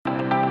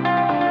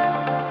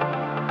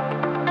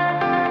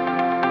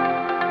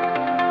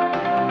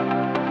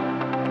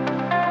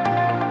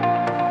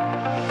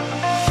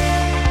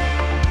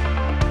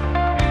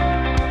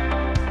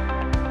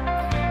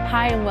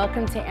and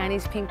welcome to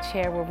Annie's Pink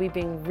Chair, where we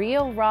bring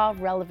real, raw,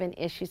 relevant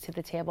issues to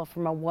the table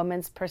from a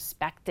woman's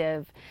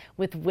perspective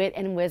with wit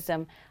and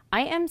wisdom.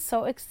 I am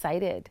so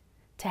excited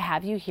to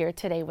have you here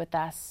today with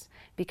us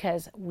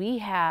because we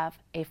have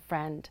a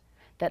friend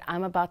that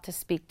I'm about to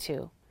speak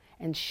to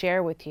and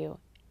share with you,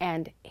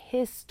 and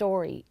his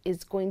story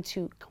is going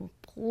to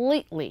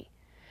completely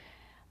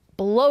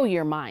blow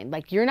your mind.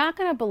 Like, you're not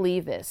going to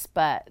believe this,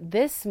 but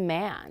this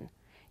man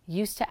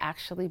used to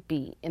actually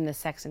be in the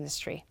sex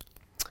industry.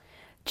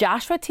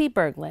 Joshua T.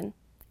 Berglund,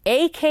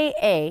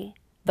 aka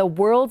the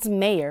world's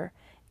mayor,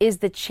 is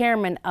the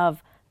chairman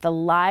of the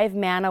Live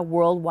Mana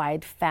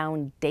Worldwide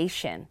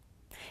Foundation,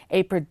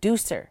 a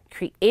producer,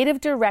 creative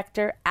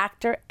director,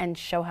 actor, and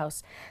show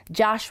host.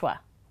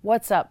 Joshua,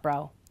 what's up,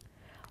 bro?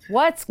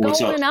 What's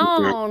going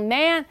on,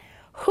 man?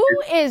 Who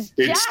is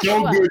Joshua? It's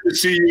so good to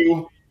see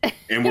you,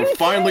 and we're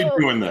finally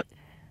doing this.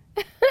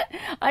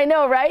 I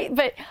know, right?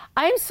 But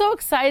I'm so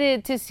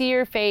excited to see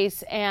your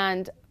face.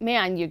 And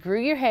man, you grew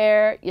your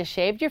hair, you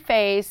shaved your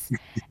face,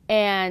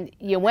 and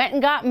you went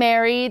and got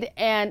married.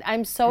 And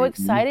I'm so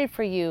excited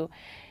for you.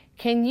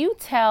 Can you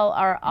tell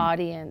our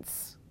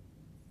audience,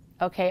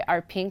 okay,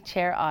 our Pink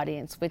Chair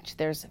audience, which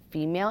there's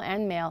female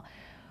and male,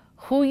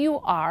 who you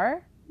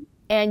are?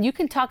 And you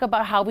can talk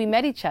about how we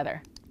met each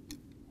other.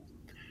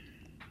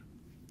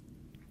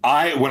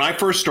 When I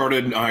first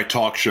started my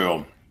talk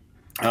show,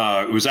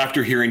 it was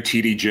after hearing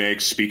T.D.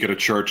 Jakes speak at a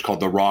church called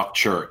the Rock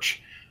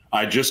Church.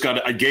 I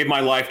gave my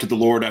life to the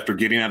Lord after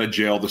getting out of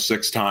jail the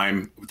sixth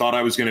time. Thought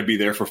I was going to be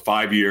there for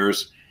 5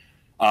 years.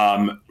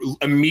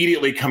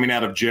 Immediately coming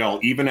out of jail,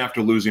 even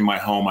after losing my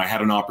home, I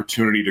had an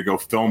opportunity to go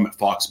film at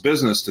Fox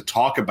Business to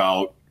talk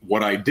about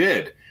what I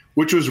did,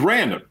 which was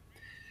random.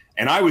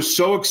 And I was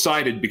so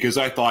excited because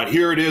I thought,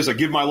 here it is. I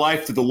give my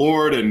life to the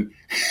Lord and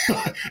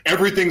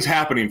everything's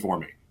happening for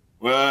me.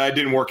 Well, it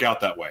didn't work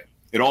out that way.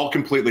 It all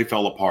completely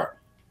fell apart.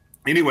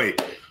 Anyway,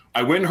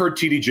 I went and heard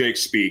T.D.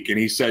 Jakes speak, and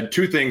he said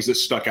two things that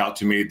stuck out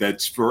to me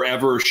that's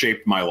forever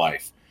shaped my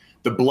life.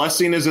 The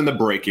blessing is in the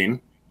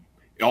breaking,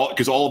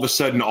 because all of a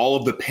sudden, all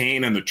of the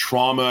pain and the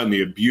trauma and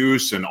the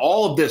abuse and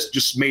all of this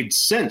just made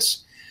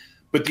sense.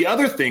 But the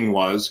other thing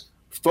was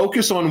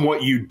focus on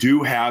what you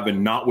do have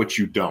and not what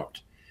you don't.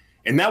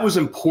 And that was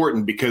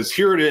important because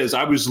here it is.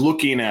 I was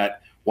looking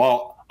at,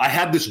 I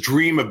had this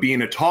dream of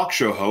being a talk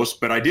show host,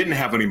 but I didn't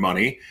have any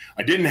money.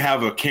 I didn't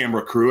have a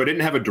camera crew. I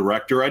didn't have a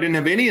director. I didn't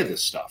have any of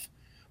this stuff.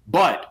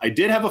 But I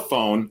did have a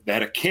phone that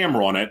had a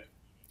camera on it,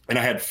 and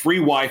I had free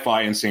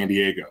Wi-Fi in San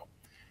Diego.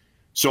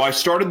 So I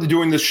started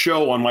doing this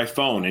show on my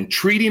phone and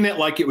treating it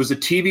like it was a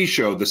TV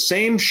show, the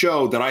same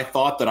show that I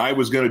thought that I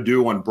was going to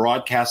do on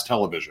broadcast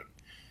television.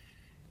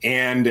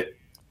 And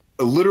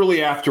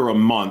literally after a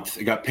month,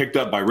 it got picked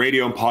up by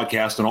radio and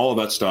podcast and all of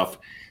that stuff.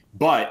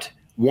 But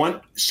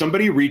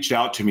somebody reached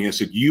out to me and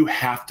said, you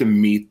have to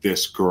meet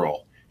this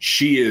girl.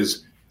 She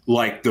is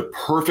like the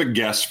perfect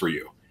guest for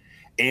you.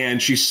 And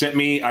she sent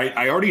me,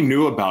 I already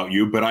knew about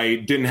you, but I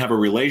didn't have a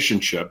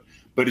relationship.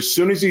 But as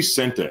soon as he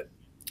sent it,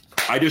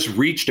 I just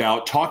reached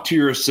out, talked to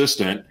your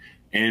assistant,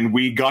 and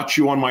we got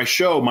you on my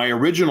show, my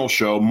original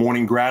show,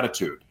 Morning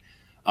Gratitude.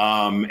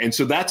 And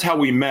so that's how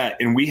we met.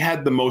 And we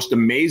had the most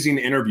amazing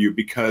interview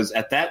because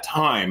at that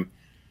time,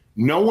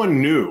 no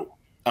one knew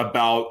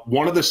about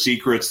one of the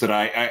secrets that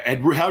I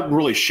hadn't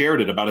really shared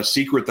it, about a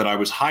secret that I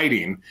was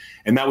hiding,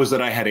 and that was that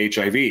I had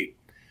HIV.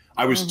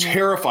 I was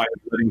terrified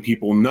of letting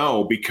people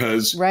know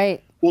because, well,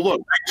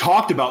 look, I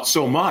talked about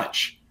so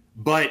much,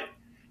 but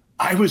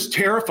I was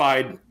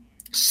terrified.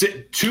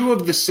 2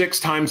 of the 6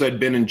 times I'd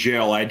been in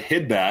jail, I'd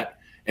hid that,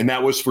 and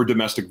that was for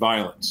domestic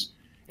violence.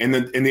 And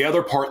the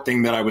other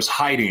thing that I was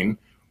hiding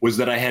was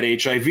that I had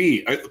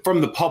HIV from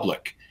the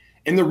public.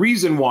 And the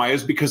reason why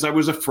is because I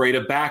was afraid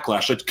of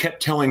backlash. I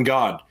kept telling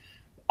God,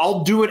 I'll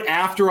do it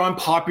after I'm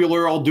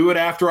popular. I'll do it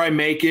after I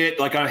make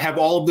it. Like, I have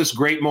all of this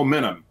great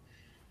momentum.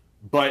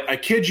 But I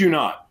kid you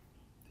not.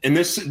 And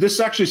this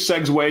actually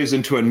segues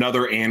into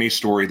another Annie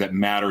story that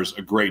matters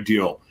a great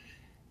deal.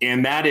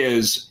 And that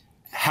is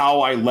how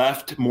I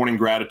left Morning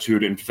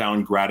Gratitude and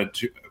found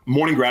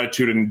Morning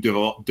Gratitude and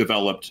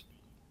developed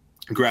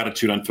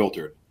Gratitude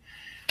Unfiltered.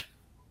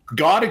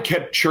 God had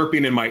kept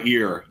chirping in my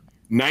ear,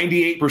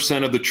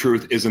 98% of the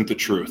truth isn't the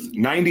truth.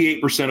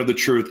 98% of the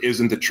truth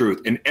isn't the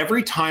truth. And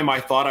every time I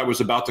thought I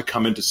was about to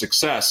come into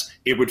success,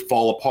 it would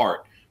fall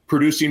apart.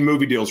 Producing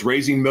movie deals,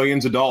 raising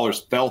millions of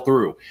dollars fell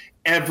through.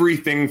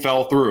 Everything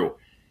fell through.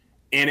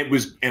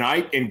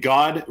 And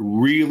God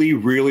really,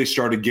 really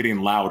started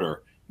getting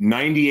louder.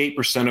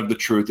 98% of the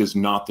truth is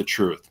not the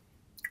truth.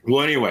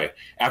 Well, anyway,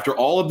 after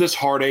all of this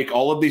heartache,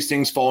 all of these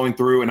things falling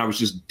through, and I was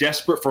just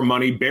desperate for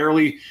money,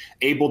 barely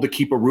able to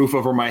keep a roof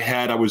over my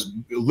head. I was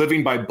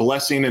living by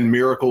blessing and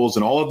miracles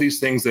and all of these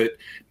things that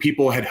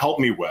people had helped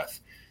me with.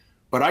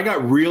 But I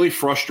got really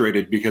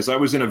frustrated because I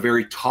was in a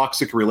very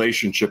toxic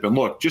relationship. And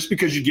look, just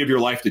because you give your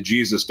life to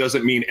Jesus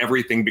doesn't mean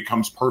everything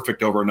becomes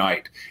perfect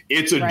overnight.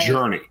 It's a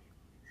journey.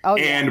 Oh,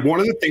 yeah. And one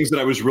of the things that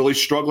I was really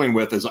struggling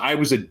with is I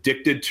was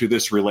addicted to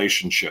this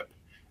relationship.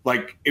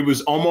 Like it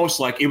was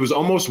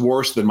almost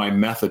worse than my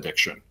meth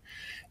addiction.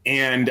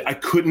 and I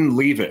couldn't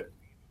leave it.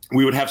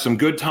 We would have some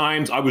good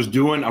times. I was,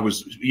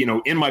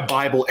 in my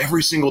Bible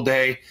every single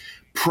day,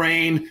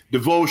 praying,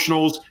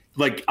 devotionals.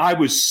 Like, I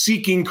was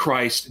seeking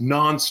Christ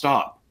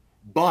nonstop.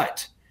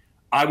 But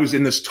I was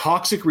in this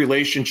toxic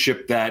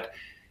relationship that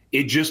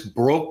it just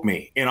broke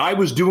me. And I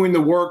was doing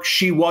the work,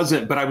 she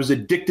wasn't, but I was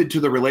addicted to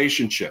the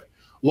relationship.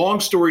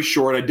 Long story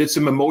short, I did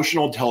some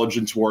emotional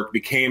intelligence work,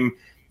 became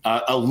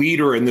a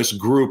leader in this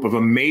group of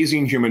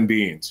amazing human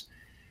beings.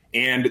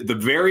 And the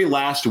very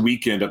last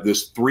weekend of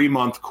this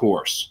 3-month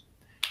course,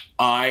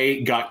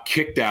 I got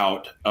kicked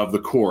out of the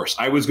course.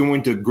 I was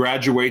going to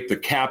graduate the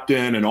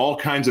captain and all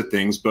kinds of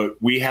things,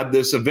 but we had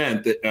this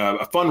event,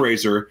 a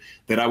fundraiser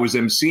that I was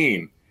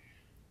emceeing.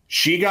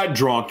 She got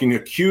drunk and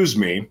accused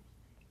me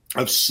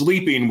of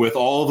sleeping with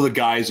all of the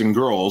guys and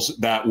girls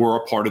that were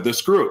a part of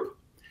this group.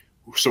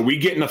 So we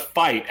get in a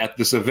fight at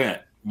this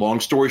event. Long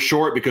story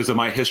short, because of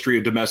my history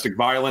of domestic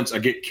violence, I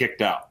get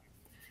kicked out.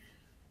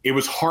 It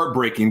was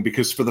heartbreaking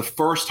because for the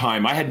first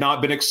time, I had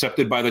not been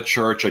accepted by the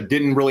church. I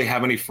didn't really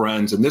have any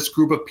friends, and this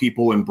group of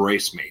people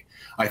embraced me.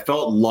 I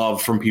felt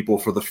love from people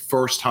for the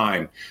first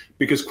time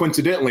because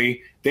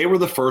coincidentally, they were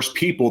the first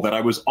people that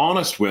I was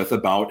honest with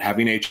about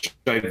having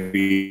HIV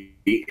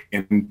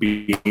and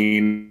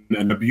being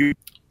an abuse.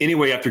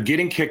 Anyway, after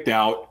getting kicked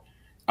out,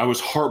 I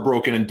was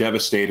heartbroken and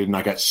devastated, and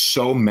I got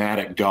so mad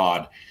at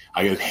God.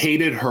 I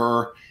hated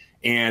her,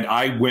 and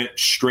I went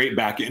straight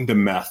back into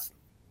meth.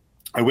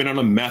 I went on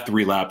a meth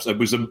relapse. It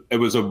was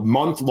a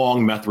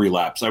month-long meth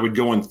relapse. I would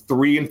go on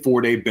 3 and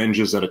 4 day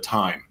binges at a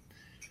time.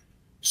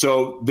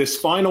 So this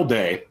final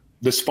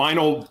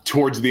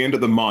towards the end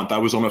of the month, I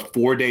was on a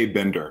 4-day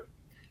bender.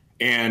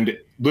 And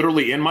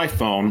literally in my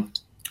phone,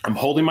 I'm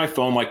holding my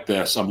phone like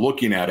this. I'm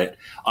looking at it.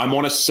 I'm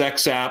on a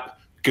sex app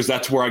because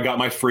that's where I got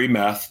my free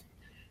meth.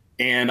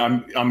 And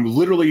I'm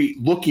literally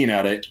looking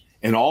at it.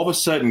 And all of a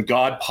sudden,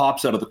 God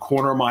pops out of the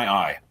corner of my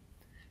eye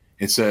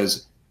and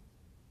says,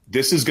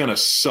 "This is going to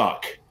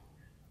suck,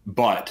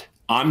 but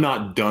I'm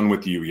not done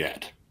with you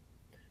yet.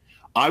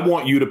 I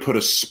want you to put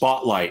a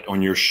spotlight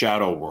on your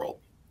shadow world.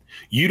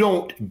 You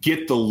don't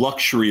get the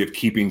luxury of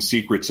keeping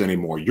secrets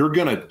anymore. You're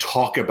going to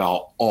talk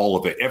about all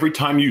of it. Every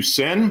time you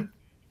sin,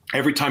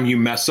 every time you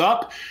mess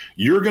up,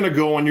 you're going to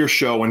go on your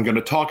show and going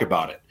to talk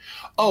about it.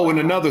 Oh, and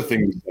another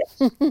thing,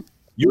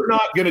 you're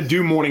not going to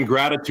do morning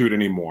gratitude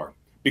anymore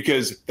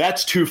because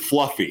that's too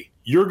fluffy.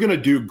 You're going to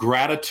do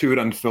Gratitude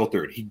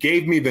Unfiltered." He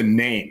gave me the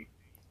name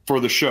for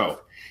the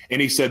show.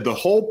 And he said, the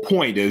whole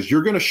point is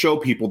you're going to show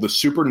people the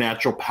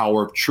supernatural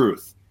power of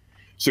truth.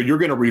 So you're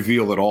going to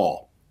reveal it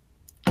all.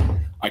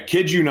 I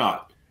kid you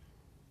not.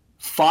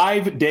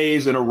 5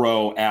 days in a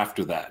row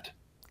after that,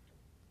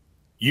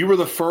 you were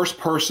the first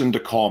person to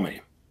call me.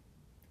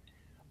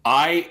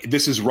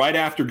 This is right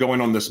after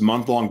going on this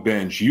month-long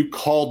binge. You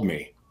called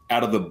me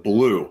out of the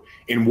blue.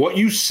 And what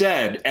you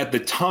said at the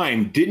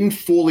time didn't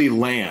fully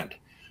land.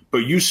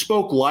 But you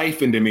spoke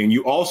life into me, and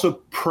you also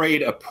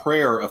prayed a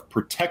prayer of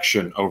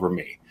protection over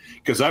me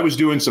because I was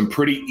doing some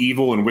pretty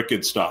evil and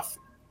wicked stuff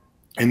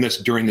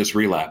during this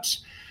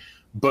relapse.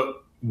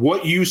 But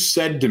what you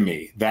said to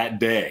me that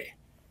day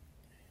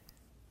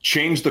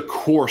changed the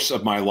course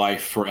of my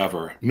life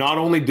forever. Not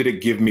only did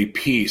it give me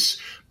peace,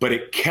 but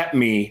it kept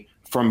me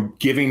from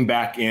giving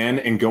back in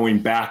and going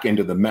back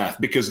into the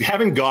meth, because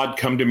having God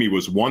come to me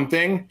was one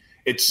thing.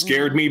 It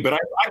scared me, but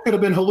I could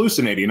have been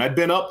hallucinating. I'd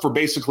been up for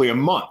basically a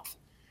month.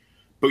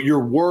 But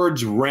your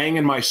words rang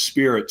in my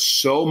spirit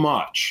so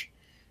much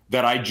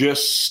that I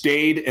just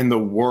stayed in the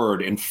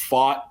word and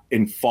fought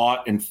and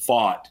fought and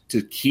fought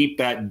to keep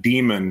that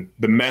demon,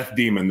 the meth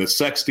demon, the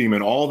sex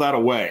demon, all that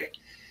away.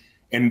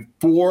 And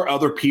 4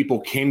 other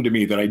people came to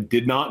me that I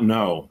did not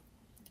know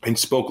and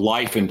spoke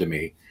life into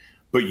me,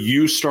 but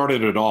you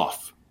started it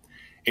off.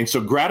 And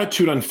so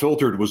Gratitude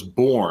Unfiltered was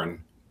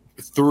born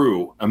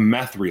through a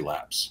meth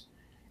relapse.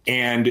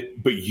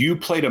 But you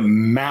played a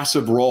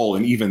massive role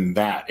in even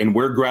that. And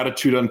where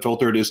Gratitude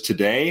Unfiltered is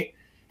today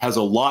has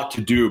a lot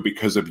to do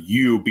because of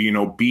you being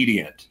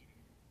obedient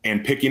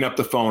and picking up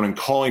the phone and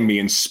calling me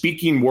and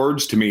speaking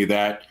words to me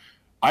that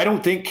I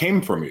don't think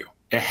came from you.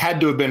 It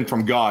had to have been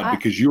from God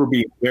because you were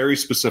being very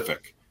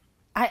specific.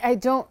 I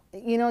don't,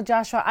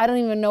 Joshua, I don't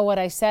even know what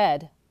I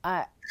said.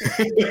 But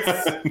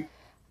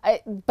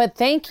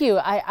thank you.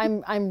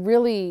 I'm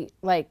really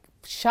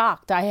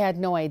shocked. I had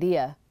no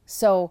idea.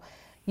 So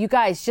you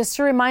guys, just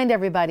to remind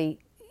everybody,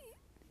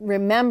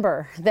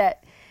 remember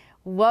that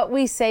what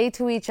we say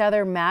to each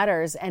other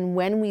matters, and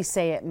when we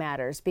say it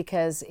matters,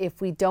 because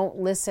if we don't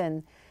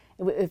listen,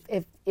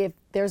 if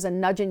there's a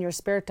nudge in your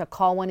spirit to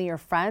call one of your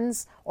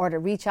friends or to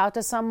reach out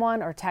to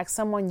someone or text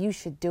someone, you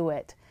should do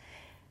it.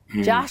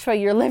 Joshua,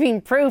 you're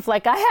living proof. I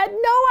had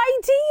no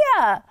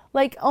idea.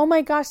 Oh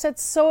my gosh,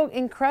 that's so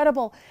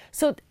incredible.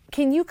 So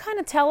can you kind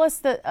of tell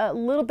us a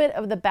little bit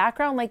of the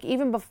background?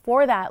 Even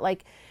before that,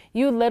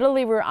 you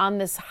literally were on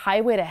this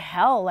highway to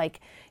hell.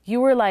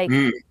 You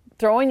were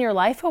throwing your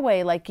life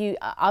away. You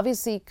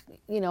obviously,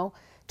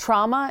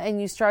 trauma,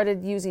 and you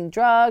started using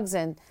drugs,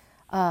 and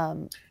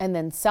and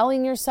then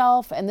selling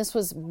yourself. And this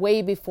was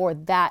way before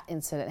that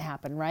incident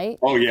happened, right?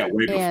 Oh yeah,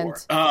 way before.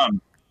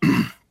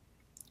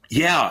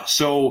 Yeah,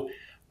 so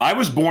I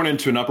was born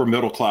into an upper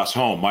middle class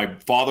home. My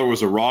father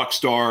was a rock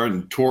star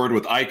and toured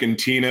with Ike and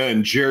Tina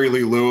and Jerry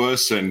Lee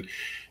Lewis. And,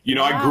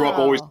 I grew up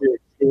always hearing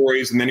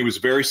stories. And then he was a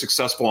very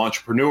successful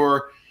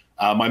entrepreneur.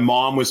 My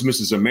mom was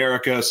Mrs.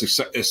 America,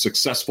 a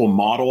successful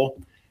model.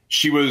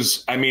 She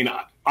was,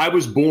 I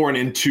was born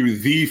into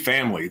the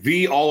family,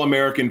 the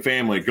all-American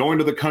family, going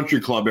to the country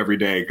club every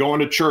day, going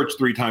to church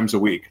 3 times a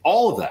week,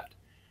 all of that.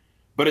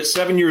 But at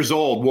 7 years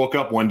old, woke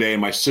up one day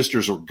and my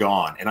sisters were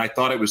gone. And I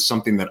thought it was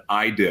something that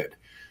I did.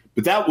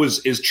 But that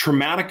was as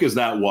traumatic as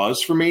that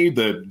was for me,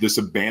 this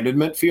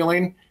abandonment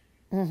feeling.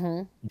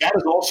 Mm-hmm. That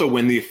is also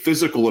when the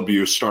physical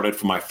abuse started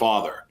from my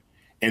father.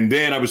 And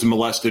then I was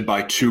molested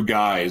by 2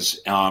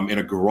 guys in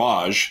a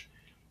garage,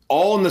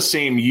 all in the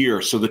same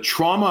year. So the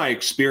trauma I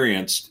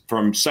experienced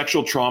from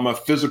sexual trauma,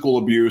 physical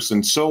abuse,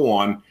 and so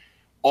on,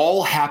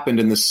 all happened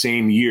in the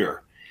same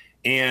year.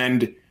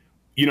 And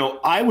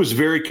I was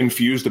very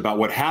confused about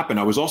what happened.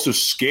 I was also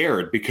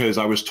scared because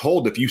I was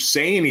told if you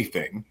say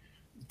anything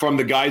from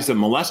the guys that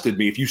molested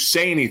me, if you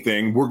say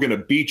anything, we're going to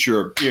beat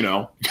your,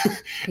 Yeah,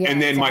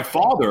 and then my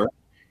father,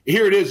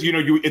 here it is,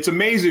 it's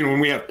amazing when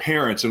we have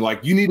parents and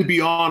like, you need to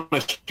be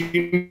honest.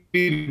 You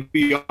need to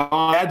be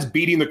honest. Dad's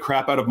beating the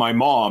crap out of my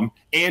mom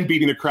and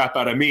beating the crap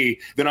out of me.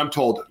 Then I'm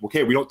told,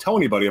 okay, we don't tell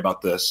anybody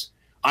about this.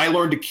 I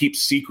learned to keep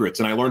secrets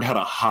and I learned how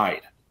to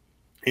hide.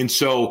 And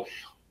so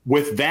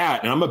with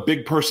that, and I'm a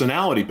big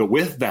personality, but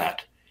with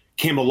that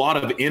came a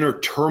lot of inner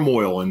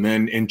turmoil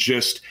and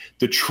just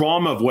the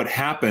trauma of what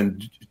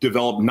happened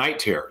developed night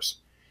terrors.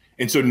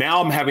 And so now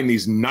I'm having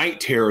these night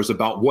terrors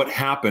about what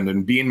happened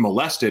and being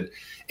molested.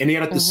 And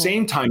yet at the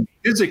same time,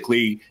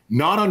 physically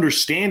not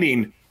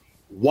understanding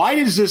why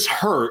does this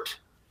hurt,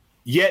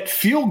 yet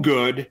feel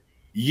good,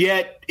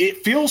 yet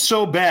it feels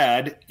so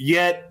bad,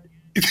 yet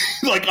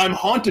like I'm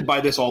haunted by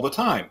this all the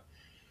time.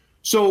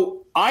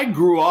 So I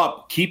grew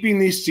up keeping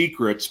these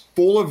secrets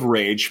full of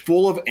rage,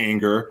 full of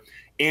anger,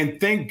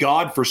 and thank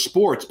God for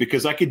sports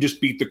because I could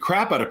just beat the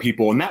crap out of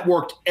people. And that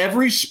worked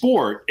every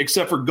sport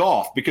except for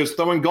golf, because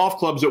throwing golf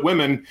clubs at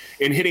women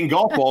and hitting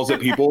golf balls at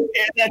people,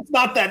 it's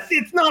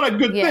not a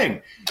good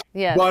thing.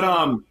 Yeah.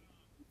 But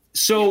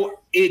so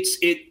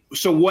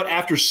what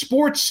after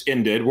sports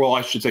ended, well,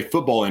 I should say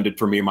football ended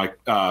for me my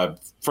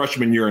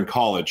freshman year in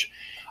college,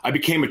 I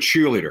became a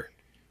cheerleader.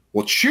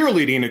 Well,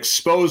 cheerleading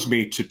exposed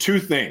me to 2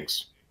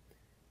 things: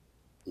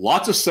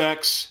 lots of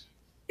sex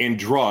and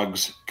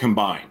drugs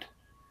combined.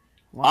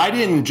 Wow. I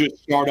didn't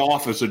just start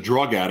off as a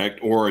drug addict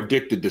or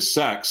addicted to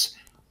sex.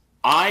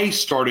 I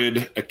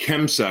started a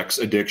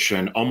chemsex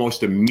addiction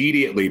almost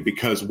immediately,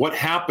 because what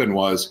happened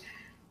was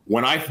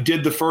when I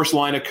did the first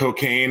line of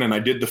cocaine and I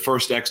did the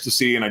first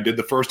ecstasy and I did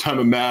the first time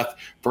of meth,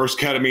 first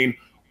ketamine,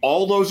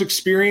 all those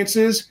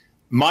experiences,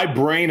 my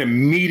brain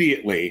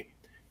immediately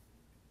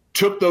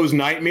took those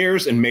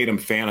nightmares and made them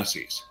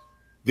fantasies.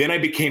 Then I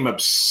became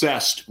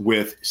obsessed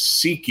with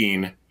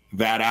seeking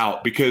that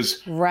out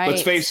because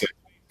let's face it,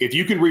 if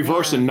you can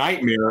reverse a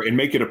nightmare and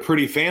make it a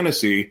pretty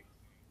fantasy,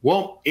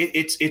 well,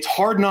 it's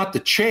hard not to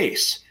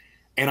chase.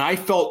 And I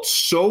felt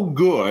so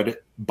good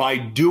by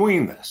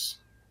doing this.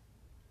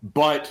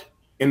 But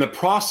in the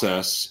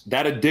process,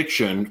 that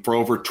addiction for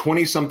over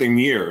 20 something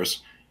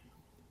years,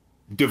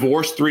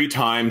 divorced 3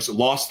 times,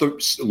 lost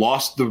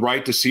the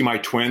right to see my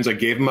twins. I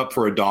gave them up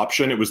for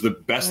adoption. It was the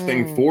best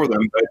thing for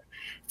them. But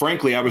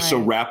frankly, I was so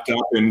wrapped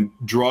up in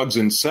drugs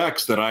and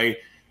sex that I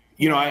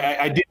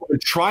didn't even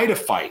try to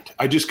fight.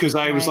 Because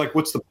I was like,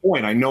 what's the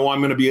point? I know I'm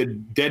going to be a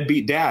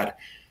deadbeat dad.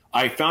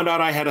 I found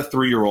out I had a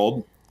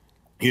 3-year-old,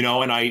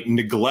 and I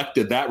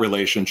neglected that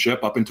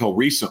relationship up until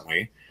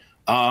recently.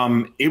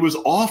 It was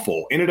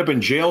awful. Ended up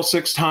in jail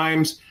 6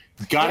 times,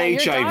 got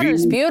HIV. Your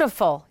daughter's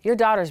beautiful. Your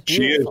daughter's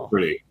beautiful. She is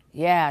pretty.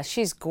 Yeah,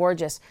 she's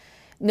gorgeous.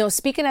 No,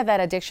 speaking of that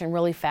addiction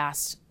really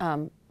fast,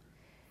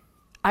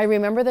 I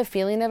remember the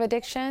feeling of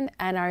addiction.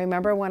 And I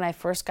remember when I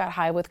first got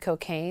high with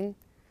cocaine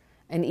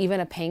and even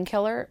a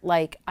painkiller,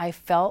 like I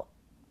felt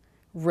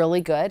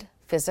really good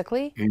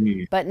physically.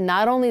 Mm-hmm. But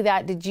not only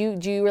that, do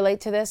you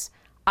relate to this?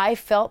 I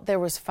felt there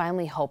was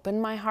finally hope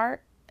in my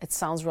heart. It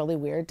sounds really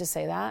weird to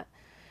say that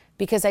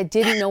because I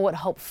didn't know what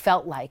hope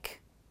felt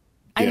like.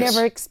 Yes. I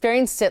never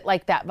experienced it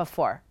like that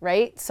before,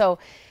 right? So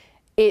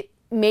it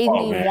made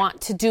me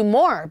want to do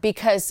more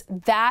because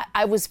that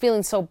I was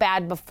feeling so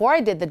bad before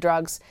I did the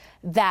drugs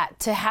that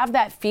to have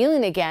that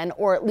feeling again,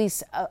 or at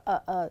least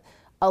a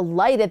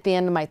light at the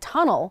end of my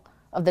tunnel,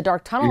 of the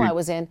dark tunnel I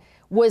was in,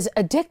 was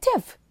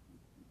addictive.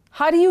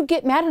 How do you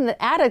get mad at an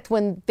addict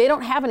when they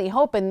don't have any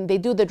hope and they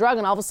do the drug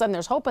and all of a sudden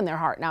there's hope in their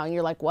heart now and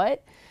you're like,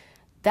 what?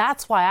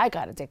 That's why I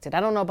got addicted. I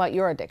don't know about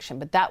your addiction,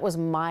 but that was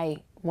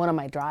one of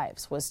my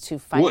drives was to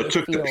fight. Well, it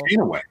took the pain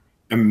away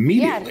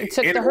immediately. Yeah, it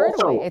took the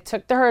hurt away. It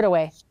took the hurt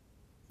away.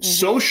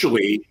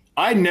 Socially,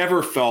 I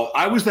never felt,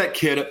 I was that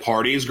kid at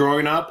parties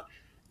growing up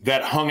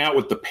that hung out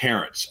with the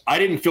parents. I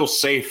didn't feel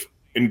safe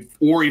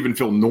or even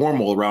feel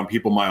normal around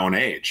people my own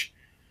age.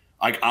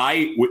 Like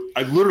I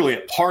literally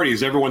at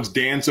parties, everyone's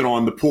dancing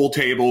on the pool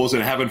tables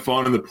and having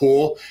fun in the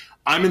pool.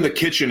 I'm in the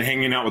kitchen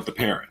hanging out with the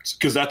parents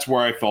because that's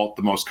where I felt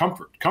the most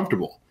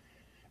comfortable.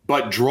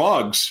 But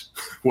drugs,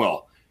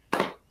 well,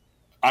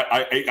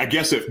 I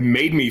guess it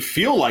made me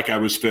feel like I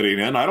was fitting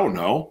in. I don't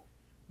know.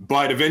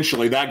 But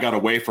eventually that got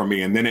away from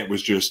me. And then it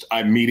was just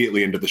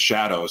immediately into the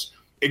shadows.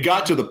 It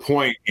got to the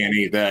point,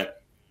 Annie,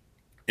 that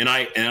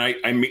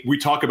we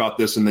talk about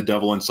this in The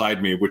Devil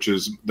Inside Me, which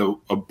is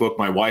a book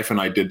my wife and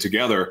I did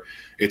together.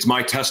 It's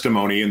my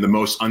testimony in the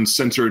most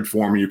uncensored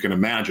form you can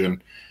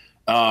imagine.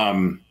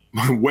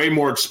 Way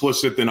more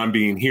explicit than I'm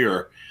being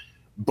here.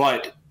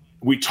 But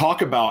we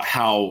talk about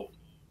how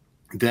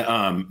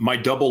my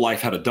double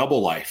life had a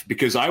double life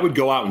because I would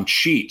go out and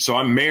cheat. So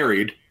I'm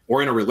married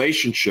or in a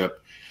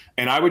relationship,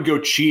 and I would go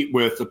cheat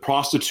with a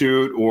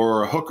prostitute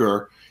or a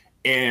hooker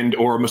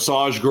or a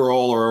massage girl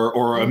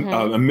or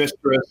a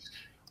mistress.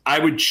 I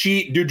would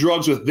cheat, do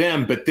drugs with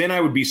them, but then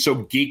I would be so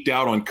geeked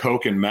out on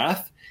coke and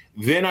meth.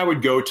 Then I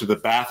would go to the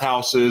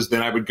bathhouses.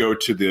 Then I would go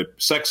to the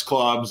sex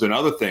clubs and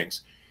other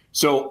things.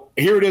 So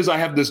here it is. I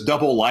have this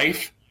double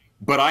life,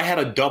 but I had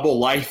a double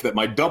life that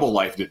my double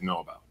life didn't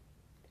know about.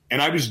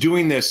 And I was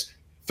doing this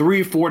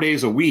 3 or 4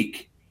 days a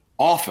week,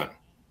 often.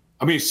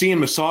 I mean, seeing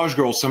massage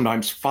girls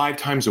sometimes 5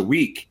 times a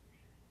week.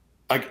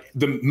 Like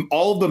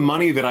all the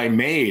money that I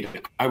made,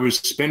 I was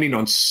spending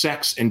on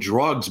sex and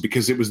drugs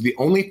because it was the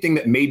only thing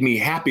that made me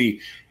happy.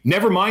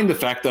 Never mind the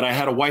fact that I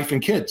had a wife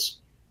and kids.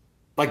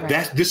 Like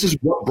this is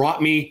what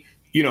brought me,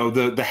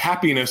 the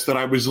happiness that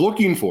I was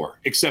looking for,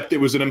 except it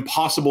was an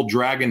impossible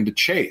dragon to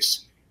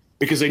chase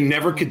because I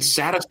never could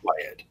satisfy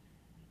it.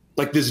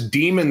 Like this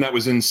demon that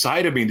was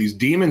inside of me, these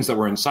demons that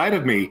were inside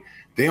of me,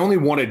 they only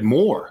wanted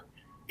more.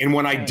 And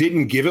when I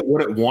didn't give it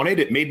what it wanted,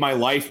 it made my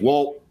life,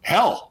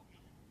 hell.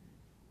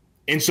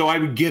 And so I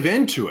would give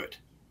into it.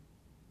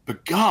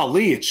 But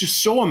golly, it's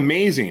just so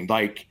amazing.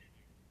 Like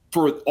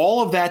for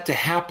all of that to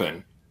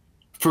happen,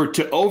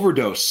 to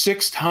overdose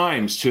 6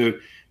 times,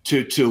 to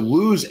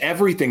lose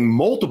everything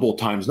multiple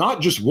times, not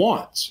just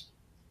once,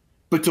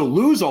 but to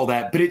lose all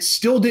that. But it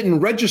still didn't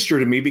register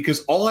to me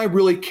because all I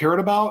really cared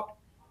about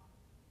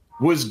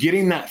was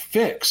getting that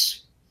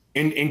fix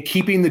and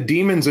keeping the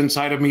demons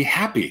inside of me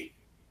happy.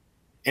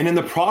 And in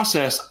the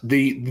process,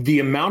 the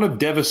amount of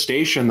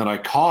devastation that I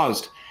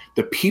caused,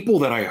 the people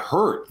that I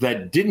hurt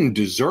that didn't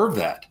deserve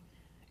that,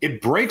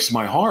 it breaks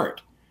my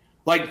heart.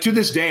 Like to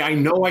this day, I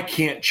know I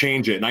can't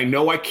change it. And I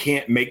know I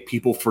can't make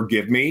people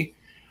forgive me.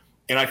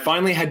 And I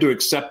finally had to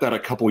accept that a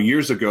couple of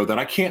years ago that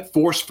I can't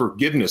force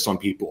forgiveness on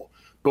people.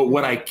 But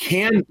what I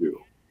can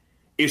do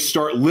is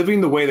start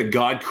living the way that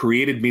God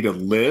created me to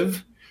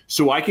live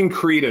so I can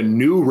create a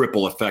new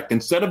ripple effect.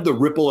 Instead of the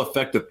ripple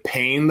effect of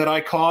pain that I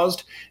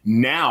caused,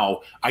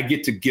 now I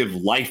get to give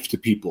life to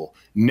people.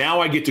 Now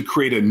I get to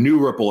create a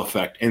new ripple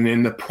effect. And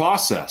in the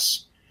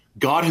process,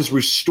 God has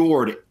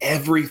restored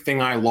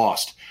everything I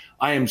lost.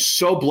 I am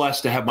so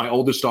blessed to have my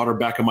oldest daughter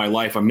back in my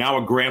life. I'm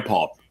now a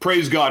grandpa.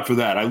 Praise God for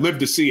that. I lived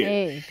to see it.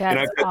 Hey, that's and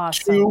I've got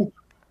awesome.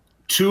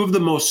 two of the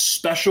most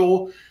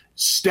special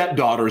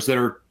stepdaughters that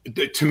are,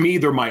 to me,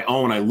 they're my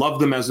own. I love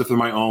them as if they're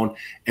my own.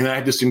 And I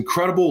have this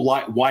incredible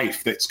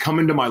wife that's come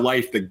into my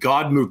life that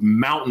God moved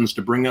mountains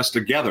to bring us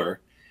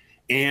together.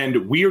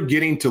 And we are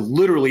getting to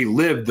literally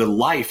live the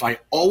life I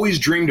always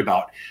dreamed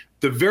about.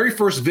 The very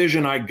first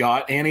vision I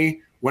got,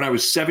 Annie, when I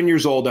was 7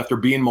 years old after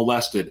being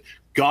molested,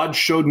 God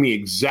showed me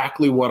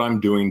exactly what I'm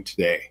doing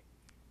today.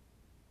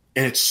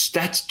 And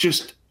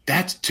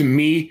that's to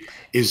me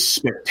is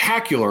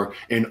spectacular.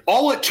 And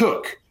all it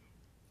took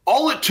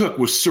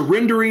was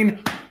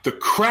surrendering the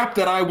crap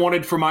that I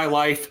wanted for my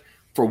life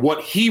for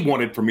what he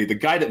wanted for me, the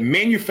guy that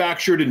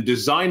manufactured and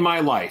designed my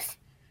life.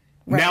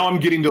 Right. Now I'm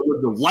getting to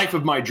live the life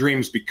of my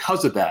dreams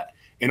because of that.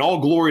 And all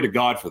glory to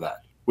God for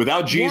that.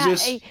 Without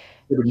Jesus, it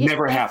would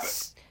never happen.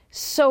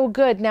 So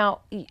good.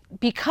 Now,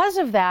 because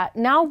of that,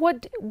 now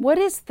what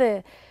is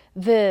the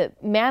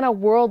Manna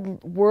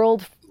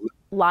World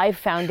Live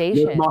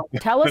Foundation?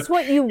 Tell us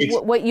what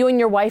you and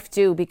your wife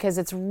do, because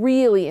it's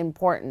really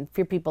important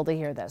for people to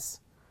hear this.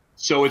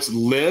 So it's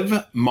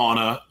Live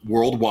Manna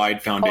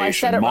Worldwide Foundation. I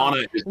said it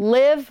wrong.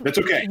 Live. That's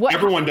okay.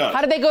 Everyone does.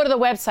 How do they go to the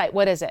website?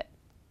 What is it?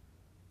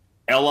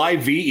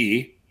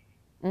 LIVE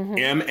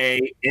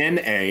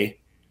MANA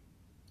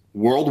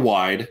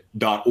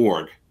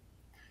worldwide.org.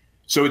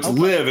 So it's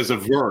live as a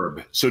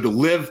verb. So to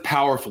live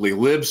powerfully,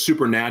 live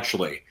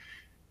supernaturally.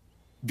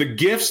 The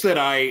gifts that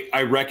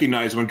I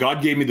recognize when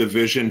God gave me the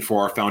vision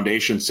for our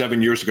foundation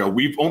 7 years ago,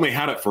 we've only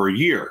had it for a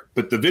year,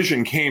 but the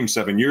vision came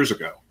 7 years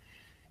ago.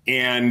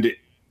 And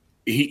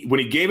when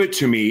he gave it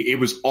to me, it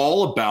was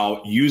all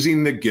about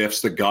using the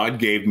gifts that God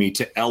gave me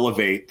to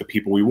elevate the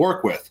people we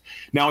work with.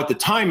 Now, at the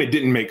time, it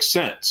didn't make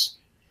sense.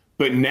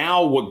 But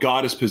now what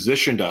God has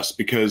positioned us,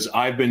 because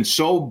I've been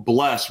so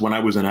blessed when I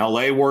was in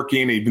LA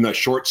working, even that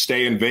short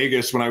stay in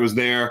Vegas when I was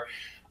there,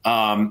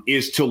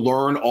 is to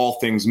learn all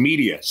things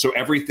media. So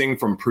everything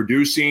from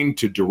producing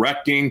to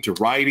directing to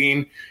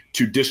writing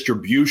to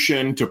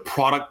distribution, to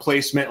product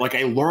placement. Like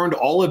I learned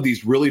all of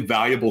these really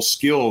valuable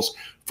skills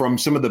from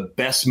some of the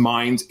best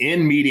minds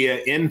in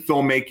media, in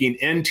filmmaking,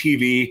 in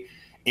TV.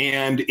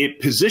 And it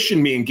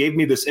positioned me and gave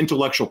me this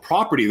intellectual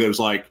property that was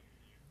like,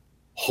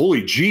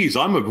 holy geez,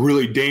 I'm a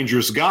really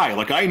dangerous guy.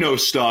 Like I know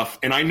stuff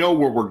and I know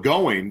where we're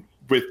going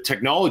with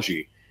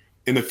technology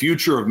in the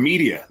future of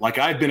media. Like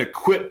I've been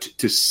equipped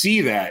to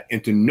see that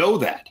and to know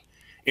that.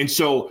 And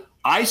so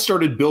I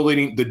started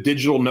building the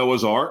digital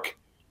Noah's Ark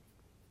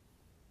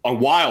a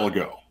while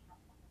ago.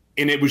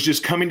 And it was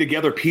just coming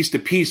together piece to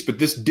piece. But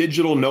this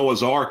digital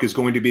Noah's Ark is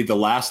going to be the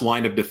last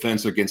line of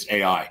defense against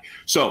AI.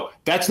 So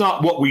that's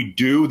not what we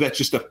do. That's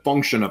just a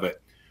function of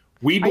it.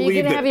 We believe Are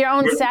you going to have your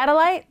own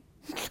satellite?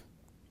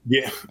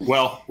 Yeah.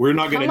 Well, we're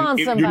not going to. Come on,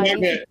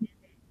 somebody.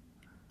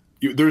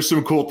 There's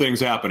some cool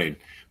things happening.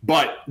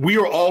 But we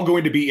are all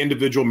going to be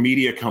individual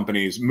media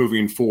companies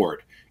moving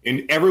forward.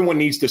 And everyone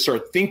needs to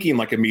start thinking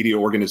like a media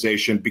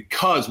organization,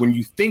 because when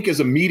you think as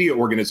a media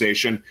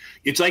organization,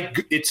 it's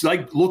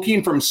like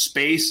looking from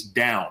space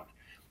down.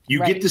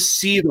 You get to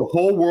see the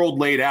whole world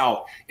laid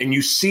out and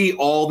you see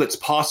all that's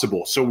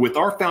possible. So with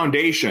our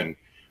foundation,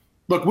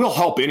 look, we'll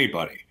help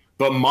anybody.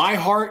 But my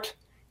heart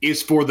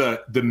is for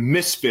the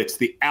misfits,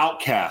 the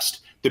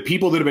outcast, the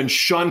people that have been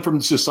shunned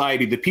from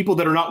society, the people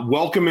that are not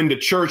welcome into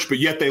church, but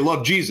yet they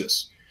love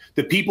Jesus.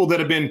 The people that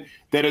have been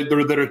they've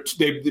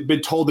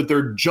been told that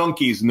they're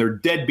junkies and they're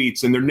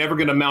deadbeats and they're never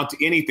going to amount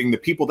to anything. The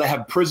people that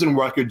have prison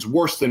records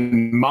worse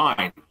than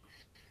mine.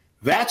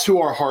 That's who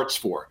our heart's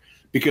for,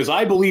 because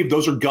I believe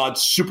those are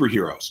God's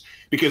superheroes.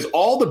 Because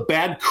all the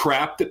bad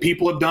crap that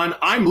people have done,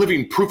 I'm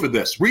living proof of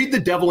this. Read The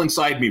Devil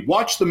Inside Me.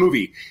 Watch the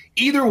movie.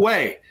 Either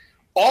way,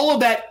 all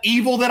of that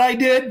evil that I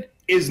did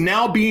is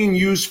now being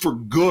used for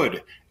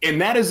good,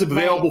 and that is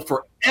available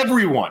for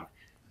everyone.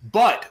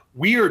 But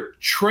we are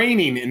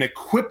training and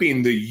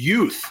equipping the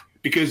youth,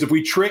 because if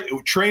we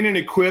train and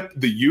equip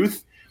the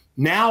youth,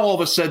 now all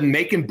of a sudden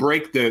they can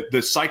break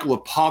the cycle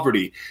of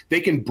poverty. They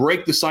can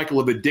break the cycle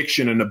of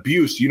addiction and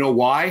abuse. You know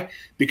why?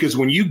 Because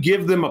when you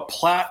give them a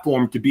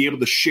platform to be able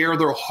to share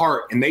their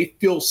heart and they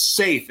feel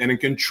safe and in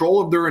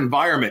control of their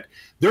environment,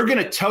 they're going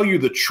to tell you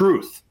the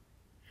truth.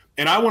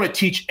 And I want to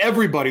teach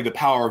everybody the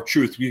power of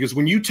truth, because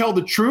when you tell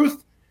the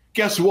truth,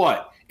 guess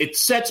what? It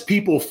sets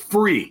people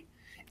free.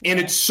 And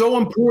it's so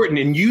important.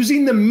 And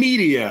using the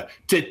media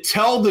to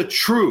tell the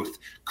truth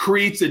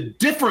creates a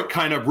different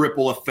kind of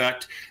ripple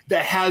effect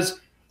that has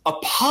a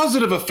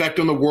positive effect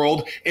on the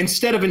world,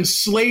 instead of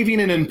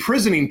enslaving and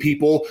imprisoning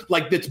people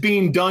like that's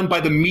being done by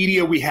the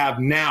media we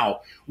have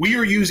now. We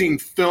are using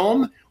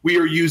film. We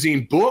are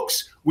using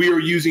books. We are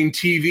using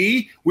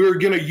TV. We are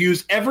going to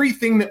use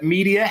everything that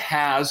media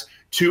has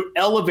to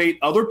elevate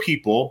other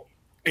people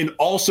and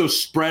also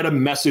spread a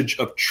message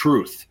of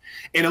truth.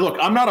 And look,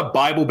 I'm not a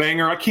Bible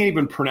banger. I can't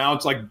even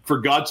pronounce, like, for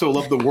God so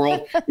loved the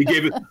world, he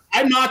gave it.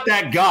 I'm not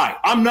that guy.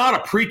 I'm not a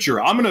preacher.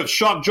 I'm a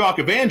shock jock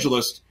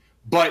evangelist,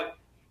 but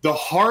the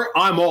heart,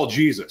 I'm all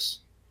Jesus.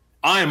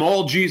 I am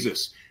all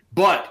Jesus.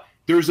 But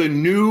there's a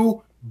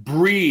new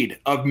breed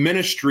of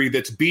ministry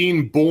that's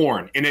being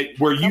born, and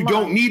where you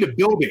don't need a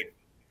building.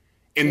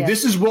 And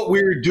this is what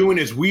we're doing,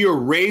 is we are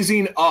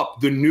raising up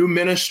the new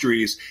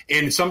ministries.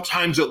 And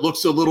sometimes it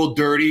looks a little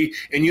dirty.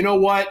 And you know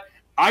what?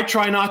 I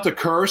try not to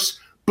curse,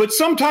 but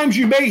sometimes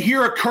you may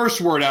hear a curse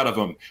word out of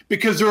them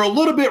because they're a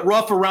little bit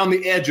rough around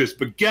the edges.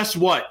 But guess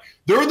what?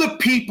 They're the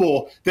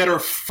people that are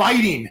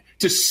fighting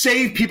to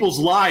save people's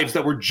lives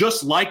that were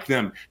just like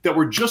them, that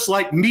were just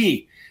like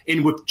me.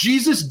 And what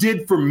Jesus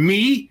did for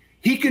me,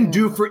 he can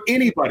do for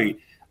anybody.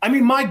 I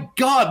mean, my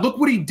God, look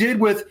what he did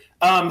with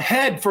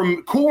Head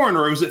from Korn,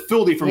 or was it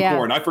Fieldy from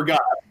Korn? I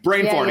forgot.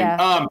 Brain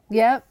farting.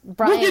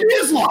 Brian. Look at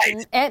his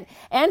life. And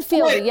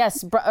Fieldy,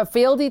 yes.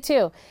 Fieldy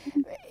too.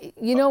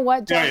 You know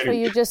what, Joshua,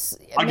 you just...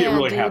 I get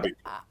really happy.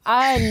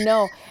 I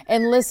know.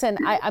 And listen,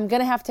 I'm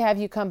going to have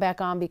you come back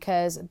on,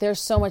 because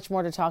there's so much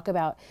more to talk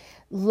about.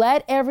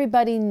 Let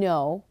everybody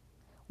know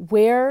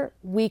where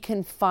we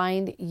can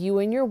find you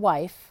and your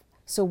wife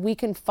so we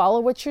can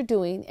follow what you're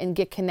doing and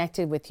get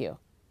connected with you.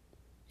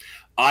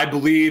 I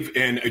believe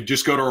in,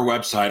 just go to our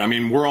website. I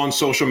mean, we're on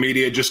social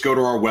media. Just go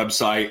to our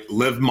website,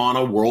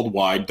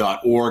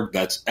 livemana.worldwide.org.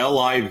 That's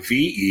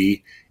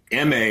LIVEMANA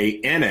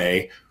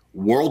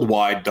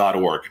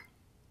worldwide.org.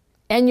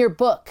 And your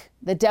book,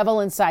 The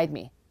Devil Inside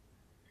Me.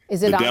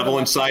 Is it The Devil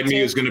Inside Me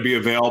is going to be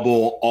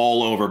available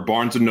all over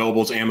Barnes &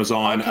 Noble's,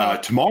 Amazon,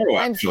 tomorrow,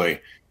 actually.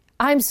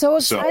 I'm so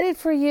excited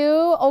for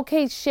you.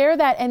 Okay, share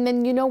that. And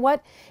then you know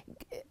what?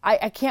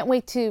 I can't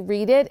wait to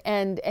read it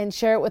and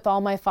share it with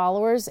all my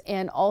followers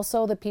and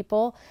also the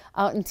people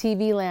out in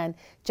TV land.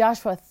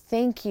 Joshua,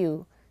 thank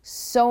you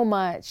so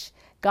much.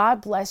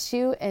 God bless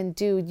you. And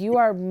dude, you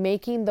are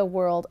making the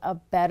world a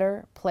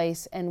better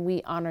place, and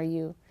we honor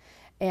you.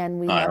 And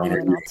we love you,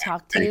 and I'll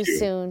talk to you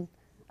soon.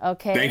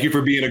 Okay. Thank you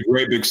for being a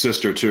great big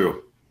sister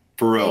too.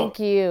 For real. Thank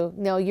you.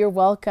 No, you're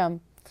welcome.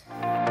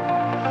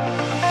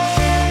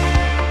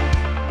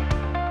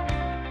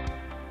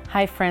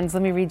 Hi friends,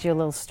 let me read you a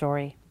little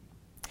story.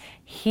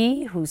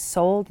 He who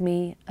sold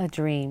me a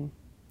dream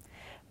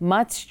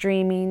Much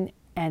dreaming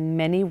and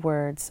many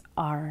words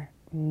are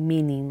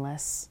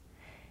meaningless.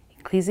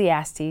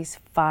 Ecclesiastes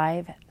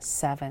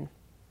 5:7.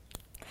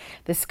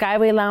 The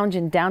Skyway Lounge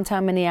in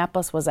downtown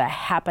Minneapolis was a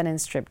happening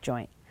strip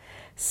joint.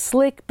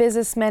 Slick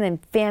businessmen in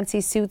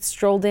fancy suits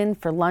strolled in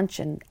for lunch,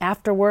 and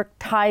after work,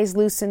 ties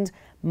loosened,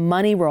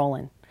 money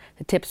rolling.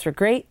 The tips were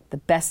great, the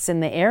best in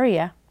the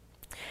area.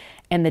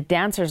 And the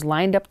dancers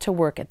lined up to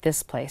work at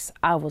this place.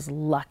 I was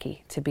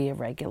lucky to be a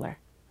regular.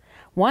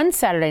 One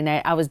Saturday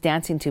night, I was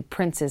dancing to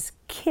Prince's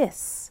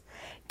Kiss,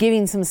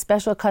 giving some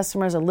special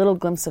customers a little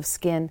glimpse of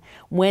skin,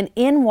 when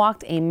in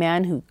walked a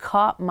man who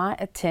caught my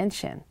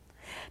attention.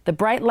 The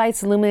bright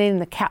lights illuminating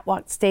the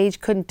catwalk stage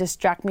couldn't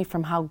distract me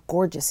from how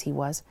gorgeous he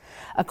was.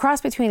 A cross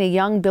between a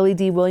young Billy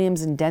D.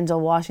 Williams and Denzel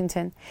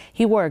Washington,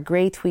 he wore a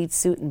gray tweed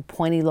suit and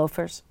pointy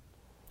loafers.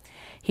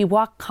 He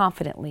walked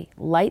confidently,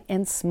 light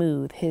and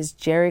smooth, his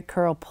jerry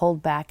curl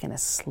pulled back in a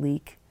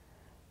sleek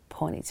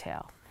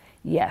ponytail.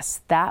 Yes,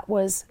 that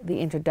was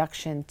the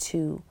introduction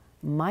to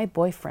my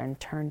boyfriend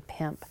turned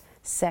pimp,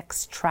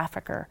 sex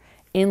trafficker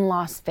in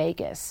Las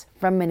Vegas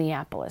from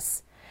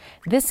Minneapolis.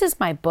 This is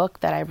my book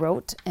that I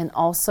wrote and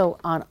also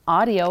on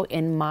audio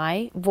in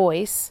my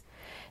voice.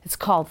 It's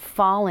called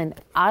Fallen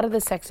Out of the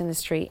Sex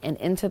Industry and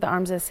Into the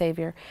Arms of the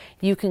Savior.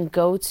 You can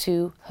go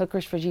to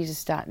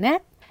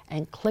hookersforjesus.net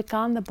and click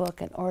on the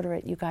book and order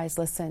it. You guys,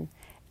 listen,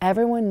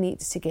 everyone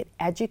needs to get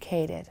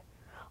educated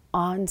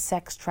on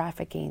sex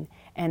trafficking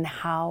and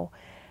how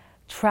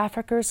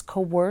traffickers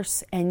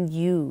coerce and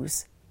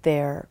use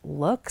their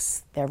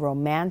looks, their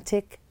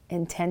romantic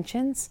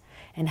intentions,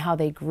 and how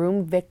they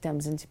groom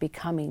victims into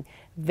becoming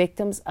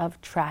victims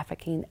of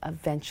trafficking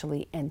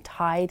eventually and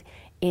tied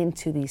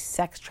into these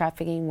sex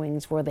trafficking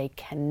wings where they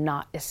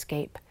cannot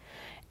escape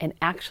and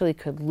actually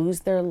could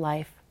lose their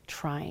life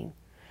trying.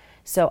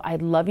 So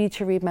I'd love you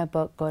to read my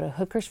book. Go to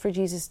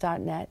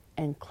hookersforjesus.net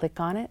and click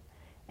on it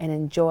and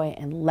enjoy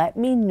and let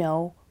me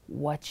know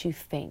what you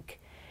think.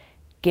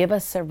 Give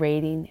us a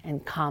rating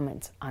and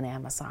comment on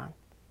Amazon.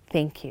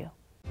 Thank you.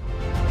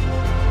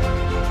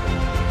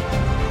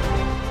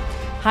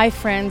 Hi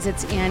friends,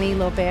 it's Annie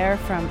Lobert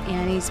from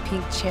Annie's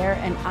Pink Chair,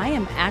 and I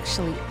am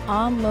actually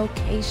on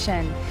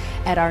location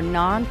at our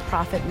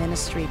nonprofit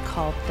ministry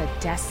called the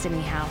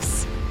Destiny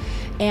House.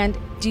 And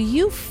do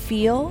you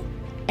feel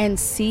and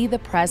see the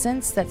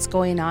presence that's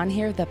going on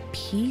here? The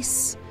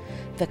peace,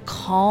 the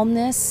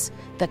calmness,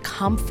 the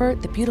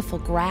comfort, the beautiful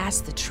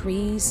grass, the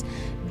trees.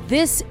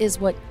 This is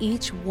what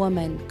each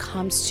woman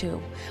comes to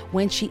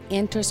when she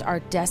enters our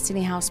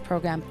Destiny House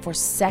program for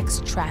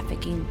sex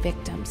trafficking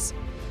victims.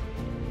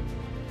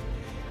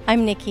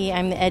 I'm Nikki.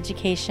 I'm the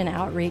Education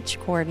Outreach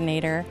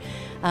Coordinator.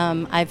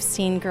 I've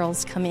seen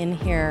girls come in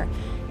here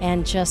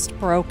and just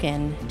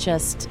broken,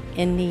 just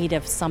in need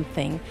of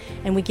something.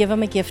 And we give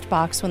them a gift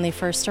box when they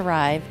first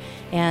arrive,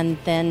 and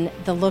then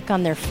the look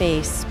on their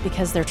face,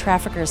 because their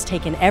trafficker's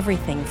taken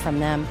everything from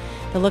them,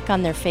 the look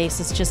on their face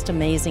is just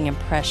amazing and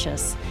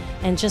precious.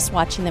 And just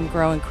watching them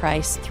grow in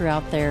Christ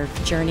throughout their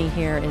journey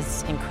here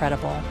is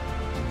incredible.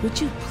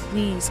 Would you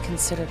please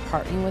consider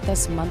partnering with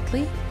us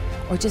monthly?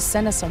 Or just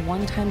send us a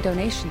one-time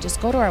donation.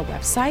 Just go to our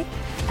website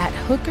at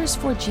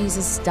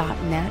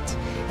hookersforjesus.net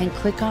and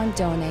click on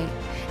donate.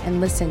 And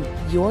listen,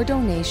 your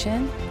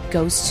donation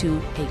goes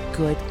to a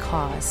good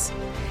cause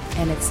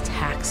and it's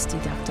tax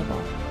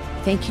deductible.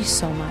 Thank you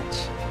so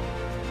much.